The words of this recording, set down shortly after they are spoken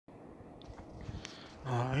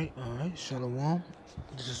Alright, Shalom.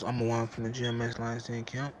 This is Amawan from the GMS Lions Den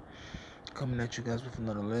Camp, coming at you guys with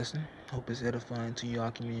another lesson. Hope it's edifying to you,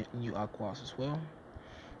 Akim, and you, Aquas, as well.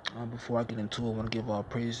 Before I get into it, I want to give all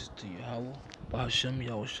praises to Yahweh, Bahashem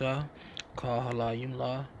Yahushua, Kal Hala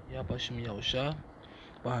Yimla, Yabashim Yahushua,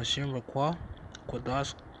 Bahashem Rakwa,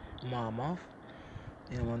 Kwadash Ma'amaf,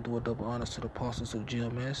 and I want to do a double honors to the apostles of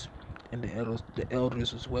GMS and the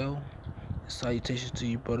elders as well. And salutations to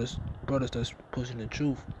you, brothers that's pushing the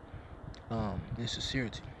truth in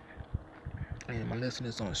sincerity. And my lesson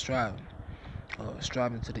is on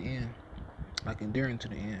striving to the end, like enduring to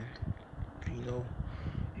the end. You know,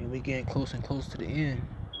 and we getting close and close to the end.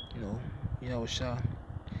 You know, Yahweh Shai,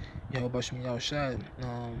 is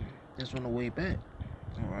on the way back.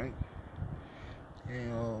 All right,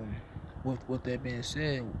 and with that being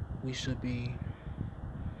said, we should be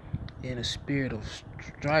in a spirit of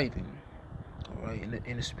striving. All right,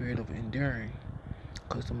 in the spirit of enduring,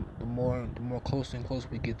 because the more closer and closer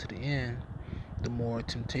we get to the end, the more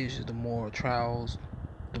temptations, the more trials,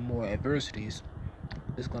 the more adversities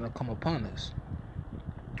is gonna come upon us.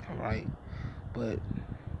 All right, but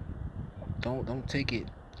don't take it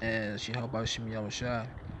as Yahweh Shem Yahushua,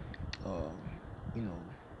 you know,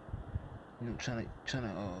 trying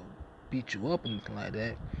to beat you up or anything like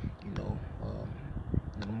that. You know,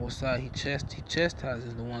 the Most High he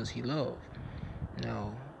chastises the ones he loves.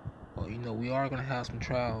 Now, we are gonna have some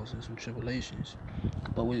trials and some tribulations,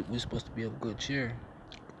 but we're supposed to be of good cheer,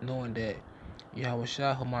 knowing that Yahweh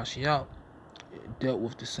Shah Hamashiach dealt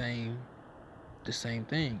with the same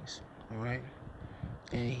things, all right,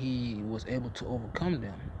 and he was able to overcome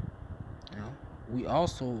them. Now, we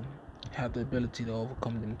also have the ability to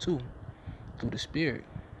overcome them too through the Spirit,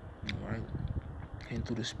 all right, and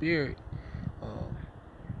through the Spirit,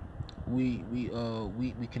 we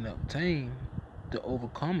can obtain the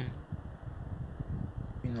overcome.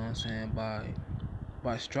 You know what I'm saying,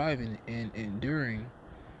 by striving and enduring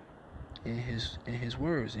in his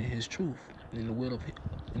words, in his truth, in the will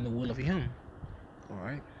of him. All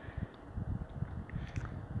right.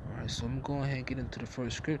 So I'm going ahead and get into the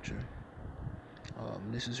first scripture.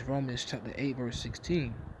 This is Romans chapter 8, verse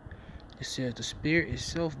 16. It says, "The Spirit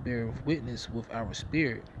itself beareth witness with our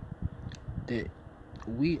spirit that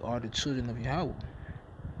we are the children of Yahweh,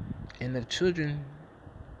 and the children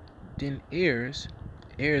then heirs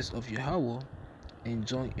of Yahweh, and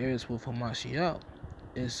joint heirs with Hamashiach,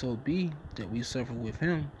 and so be that we suffer with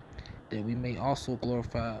him, that we may also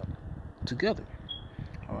glorify together."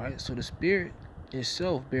 All right. So the Spirit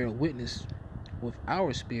itself bear witness with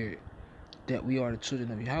our spirit that we are the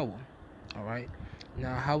children of Yahweh. All right.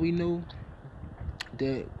 Now, how we know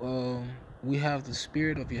that we have the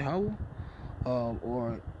spirit of Yahweh,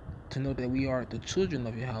 or to know that we are the children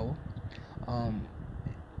of Yahweh, and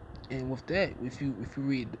with that, if you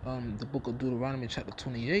read the book of Deuteronomy chapter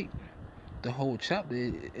 28, the whole chapter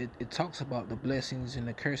it talks about the blessings and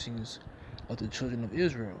the cursings of the children of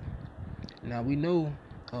Israel. Now we know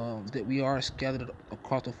that we are scattered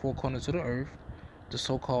across the four corners of the earth, the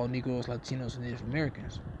so-called Negroes, Latinos, and Native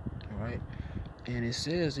Americans. All right, and it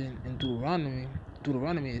says in Deuteronomy,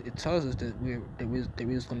 it tells us that there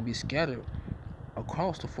is going to be scattered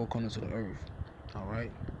across the four corners of the earth. All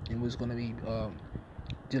right, and we're going to be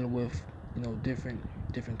dealing with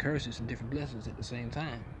different curses and different blessings at the same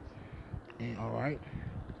time. And all right,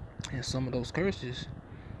 and some of those curses,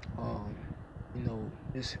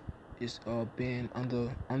 it's being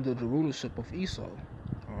under the rulership of Esau.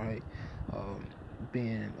 All right,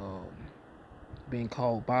 being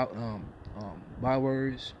called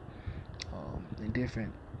bywords, and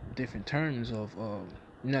different terms of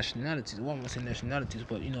nationalities. Well, I won't say nationalities,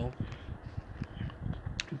 but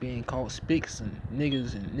being called spicks and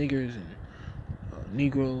niggers and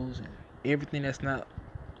Negroes and everything that's not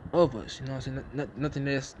of us. You know what I'm saying? Nothing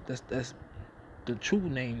that's the true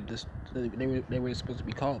name they were supposed to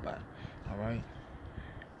be called by. All right.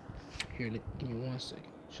 Here, give me 1 second.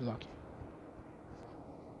 Shalaki.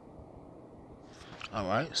 All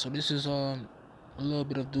right. So this is a little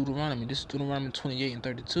bit of Deuteronomy. This is Deuteronomy 28 and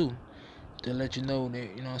 32 to let you know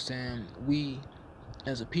that we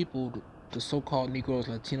as a people, the so-called Negroes,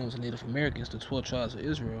 Latinos, and Native Americans, the 12 tribes of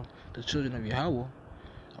Israel, the children of Yahweh.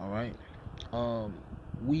 All right.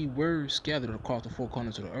 We were scattered across the four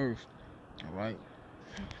corners of the earth. All right.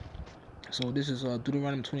 So this is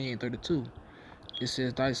Deuteronomy 28 and 32. It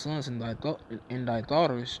says, "Thy sons and thy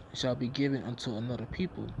daughters shall be given unto another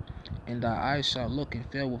people, and thy eyes shall look and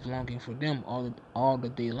fail with longing for them all the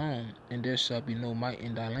day long, and there shall be no might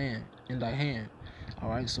in thy hand." All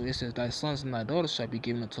right. So it says, "Thy sons and thy daughters shall be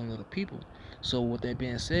given unto another people." So with that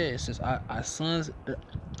being said, it says,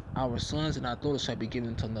 our sons and our daughters shall be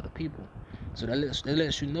given to another people. So that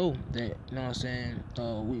lets you know that, you know what I'm saying,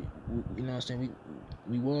 we you know what I'm saying,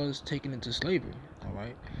 we was taken into slavery, all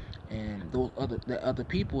right, and that other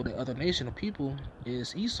people, the other nation of people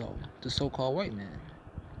is Esau, the so-called white man,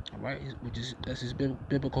 all right, that's his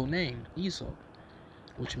biblical name, Esau,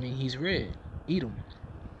 which means he's red, Edom,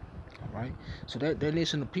 all right. So that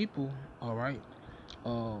nation of people, all right,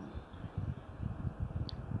 um,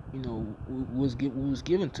 was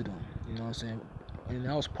given to them, you know what I'm saying, and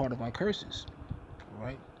that was part of our curses,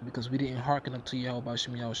 right? Because we didn't hearken unto Yahweh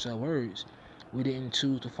Shem Yahushua words. We didn't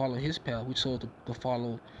choose to follow his path. We chose to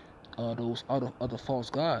follow those other false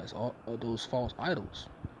gods, or those false idols.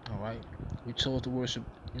 All right. We chose to worship,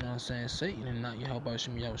 you know what I'm saying, Satan and not Yahweh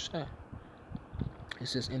Shem Yahushua. It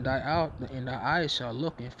says, in thy eyes shall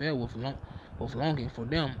look and fail with longing for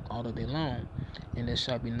them all the day long, and there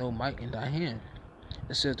shall be no might in thy hand.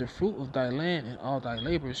 It says, the fruit of thy land and all thy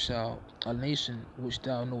labors shall a nation which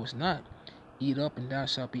thou knowest not eat up, and thou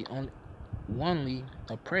shalt be only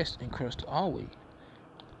oppressed and cursed always.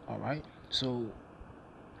 All right. So,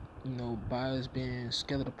 by us being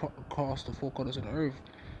scattered across the four corners of the earth,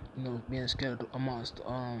 being scattered amongst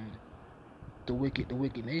the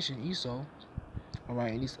wicked nation Esau. All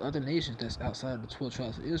right, and these other nations that's outside of the 12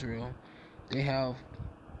 tribes of Israel, they have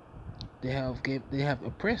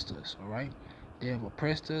oppressed us. All right, they have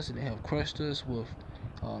oppressed us and they have crushed us with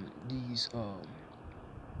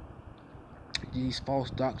these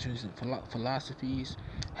false doctrines and philosophies,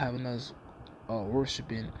 having us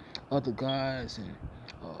worshiping other gods, and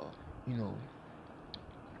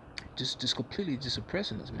just completely just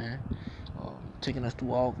oppressing us, man. Taking us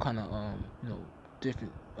through all kind of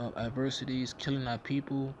different adversities, killing our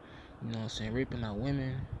people, you know what I'm saying, raping our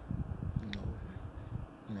women,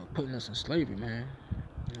 putting us in slavery, man.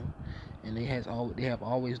 And they have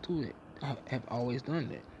always done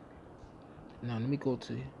that. Now let me go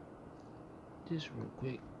to this real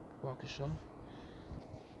quick, Walker Shaw.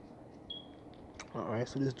 Alright,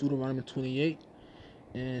 so this is Deuteronomy 28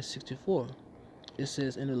 and 64. It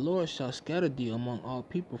says, and the Lord shall scatter thee among all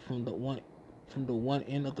people from the one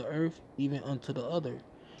end of the earth even unto the other,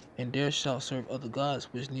 and there shalt serve other gods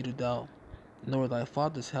which neither thou nor thy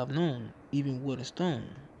fathers have known, even wood and stone.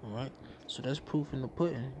 Alright, so that's proof in the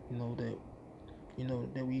pudding,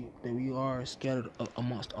 that we are scattered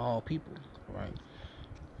amongst all people. Right.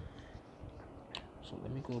 So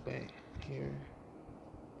let me go back here.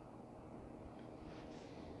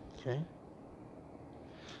 Okay.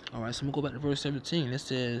 All right. So I'm gonna go back to verse 17. It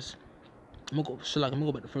says, I'm gonna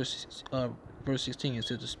go back to verse 16. It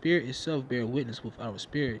says, the Spirit itself bear witness with our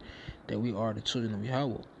spirit that we are the children of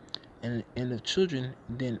Yahweh, and the children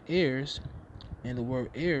then heirs, and the word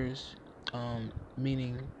heirs,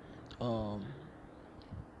 meaning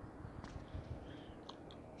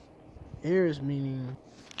heirs meaning.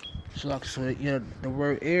 The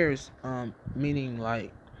word heirs meaning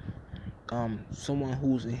like someone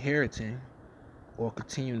who's inheriting or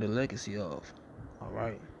continuing the legacy of, all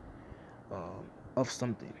right, of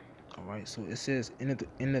something. All right, so it says, in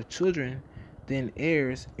the children then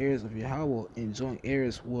heirs of Yahweh, and joint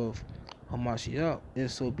heirs with Hamashiach,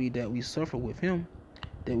 if so be that we suffer with him,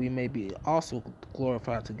 that we may be also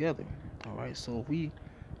glorified together. All right, so if we,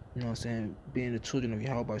 being the children of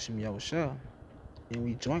Yahweh Shem Yahushua, and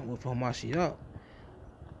we join with Hamashiach,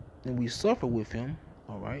 and we suffer with him,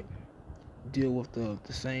 all right, deal with the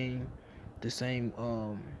same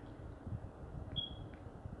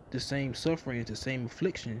sufferings, the same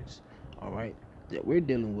afflictions, all right, that we're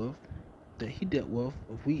dealing with, that he dealt with.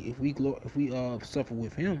 If we suffer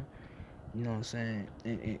with him,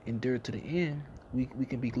 and endure to the end, we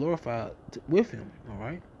can be glorified with him. All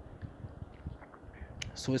right.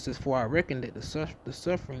 So it says, for I reckon that the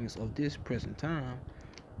sufferings of this present time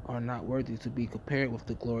are not worthy to be compared with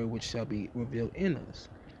the glory which shall be revealed in us.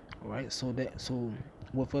 All right. So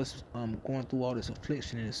with us going through all this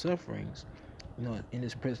affliction and sufferings, in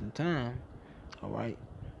this present time, all right,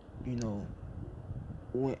 when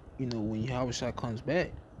Yahushua comes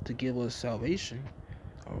back to give us salvation,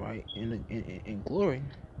 all right, in glory,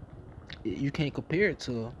 you can't compare it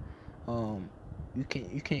to you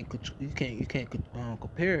can't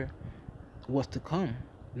compare what's to come,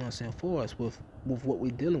 for us with what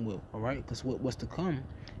we're dealing with, all right, because what's to come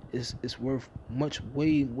is worth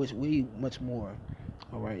way much more,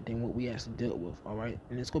 all right, than what we actually dealt with, all right,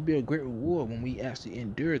 and it's gonna be a great reward when we actually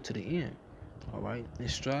endure to the end, all right,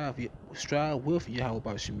 and strive with Yahweh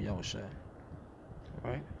B'Shem Yahushua,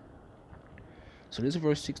 all right. So this is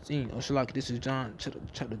verse 16. This is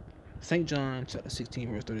St. John chapter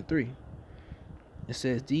 16, verse 33. It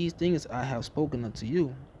says, these things I have spoken unto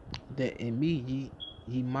you, that in me ye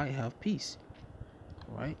ye might have peace.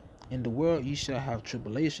 All right. In the world ye shall have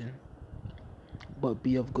tribulation, but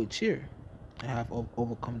be of good cheer, and have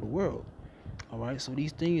overcome the world. All right. So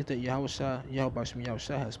these things that Yahweh Shem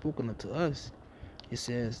Yahushua has spoken unto us, it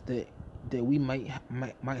says that we might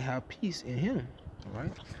have peace in Him. All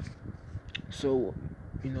right. So,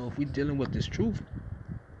 if we're dealing with this truth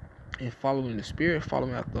and following the Spirit,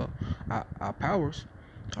 following after our powers,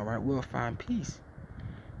 all right, we'll find peace.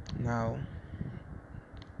 Now,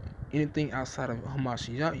 anything outside of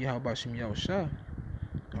Hamashiach, Yahweh Shem Yahushua,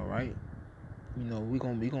 all right, we're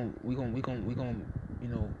gonna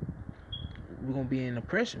be in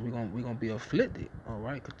oppression. We're gonna be afflicted, all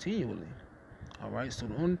right, continually. All right. So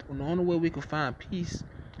the only way we can find peace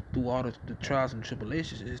through all the trials and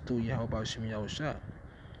tribulations is through Yahweh Shem Yahushua.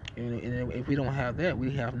 And if we don't have that,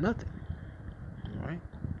 we have nothing. All right.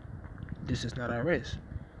 This is not our rest.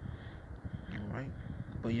 All right.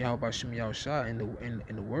 But Yahweh Shem Yahushua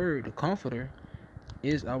in the Word, the Comforter,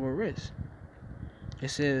 is our rest. It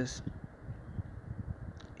says,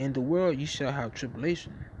 "In the world you shall have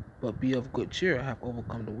tribulation, but be of good cheer. I have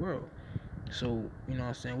overcome the world." So what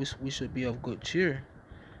I'm saying, we should be of good cheer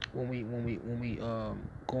when we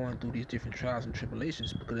going through these different trials and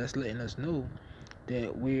tribulations, because that's letting us know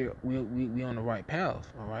that we on the right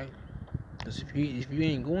path. All right. Because if you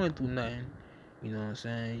ain't going through nothing, what I'm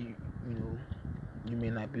saying, you may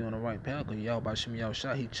not be on the right path, because Yahweh Shem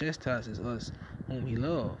Yahushua, He chastises us whom He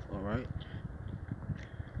loves. All right.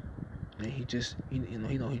 And he just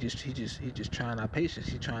trying our patience.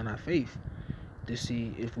 He's trying our faith to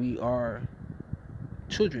see if we are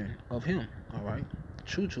children of Him. All right.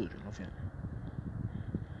 True children of Him.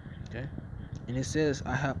 Okay. And it says,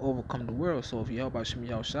 "I have overcome the world." So if Yahweh Shem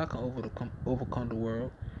Yahushua can overcome the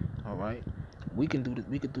world, all right, we can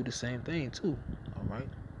do the same thing too. All right.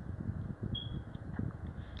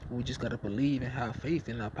 We just gotta believe and have faith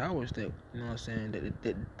in our powers that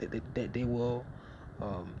that they will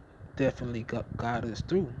definitely guide us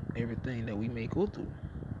through everything that we may go through.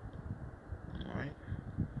 All right.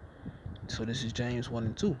 So this is James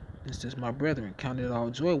 1:2. It says, "My brethren, count it all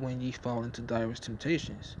joy when ye fall into diverse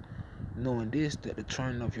temptations, knowing this, that the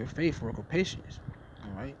trying of your faith worketh patience."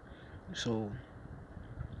 All right. So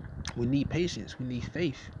we need patience. We need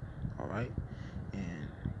faith. All right. And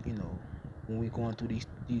when we're going through these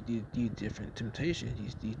different temptations,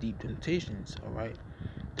 these deep temptations, all right,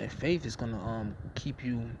 that faith is gonna keep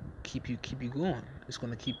you going. It's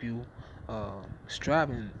gonna keep you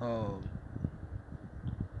striving for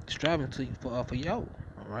Yahweh.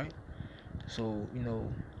 All right. So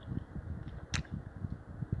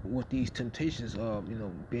with these temptations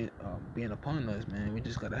being upon us, man, we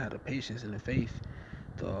just gotta have the patience and the faith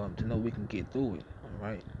to know we can get through it. All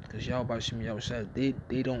right. Because Yahweh Shem Yahushua,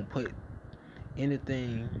 they don't put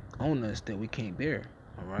anything on us that we can't bear.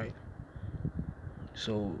 All right.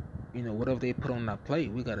 So whatever they put on our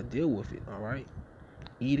plate, we gotta deal with it. All right.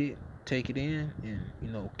 Eat it, take it in, and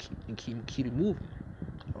keep it moving.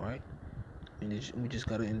 All right. And we just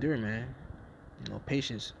gotta endure, man.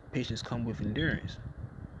 Patience come with endurance.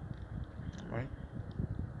 All right.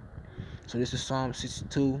 So this is Psalm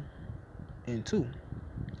 62:2.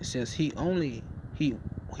 It says, "He only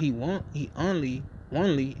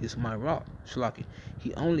is my rock." Shalaki.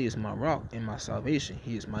 "He only is my rock and my salvation.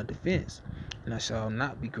 He is my defense, and I shall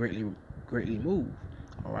not be greatly moved."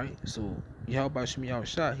 All right. So Yahweh Shem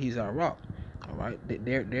Yahushua, He's our rock. All right.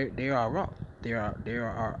 They're our rock. They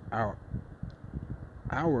are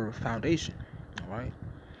our foundation. All right.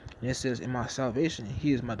 And it says, "In my salvation,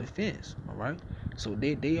 He is my defense." All right. So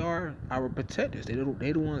they are our protectors. They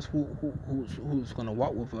the ones who's gonna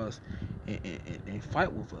walk with us and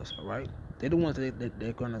fight with us. All right. They're the ones that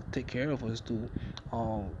they're gonna take care of us through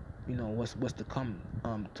what's to come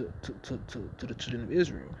to the children of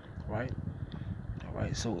Israel. Right. All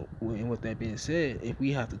right. So with that being said, if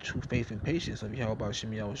we have the true faith and patience of Yahweh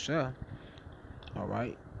Shem Yahushua, all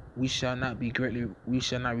right, we shall not be greatly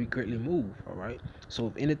moved. All right. So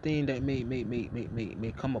if anything that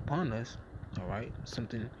may come upon us, all right,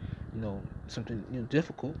 something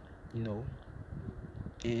difficult,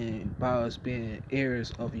 and by us being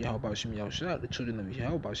heirs of Yahweh Shem Yahushua, the children of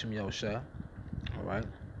Yahweh Shem Yahushua, all right,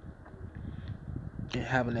 and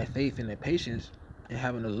having that faith and that patience and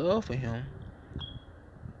having the love for Him,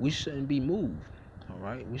 we shouldn't be moved. All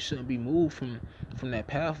right, we shouldn't be moved from that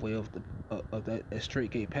pathway of that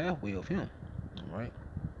straight gate pathway of Him. All right.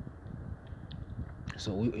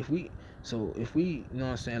 So if we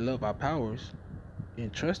love our powers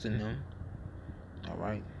and trust in Him, all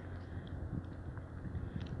right,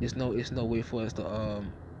 it's no way for us to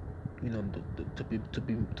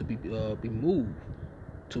be moved.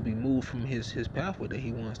 to be moved from his pathway that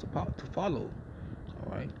he wants to follow.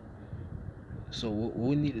 All right. So what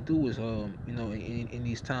we need to do is, in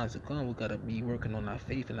these times to come, we gotta be working on our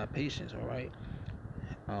faith and our patience. All right.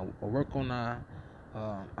 Work on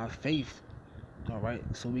our faith. All right,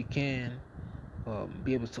 so we can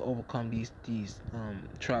be able to overcome these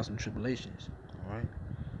trials and tribulations. All right.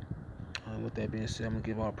 With that being said, I'm gonna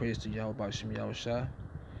give all praise to Yahweh by Shem Yahweh Shai.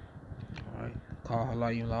 All right. Call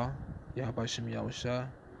Halayullah, Yahweh by Shem Yahweh Shai,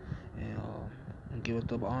 and give a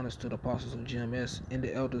double honors to the apostles of GMS and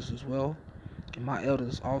the elders as well, and my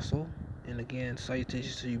elders also. And again,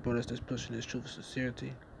 salutations to you brothers that's pushing this truth and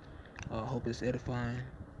sincerity. Hope it's edifying.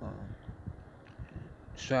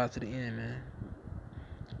 Strive to the end, man.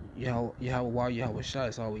 Yahweh Shai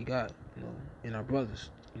is all we got, and our brothers,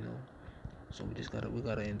 So we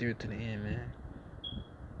gotta endure to the end, man.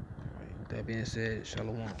 All right. With that being said,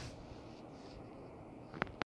 Shalom.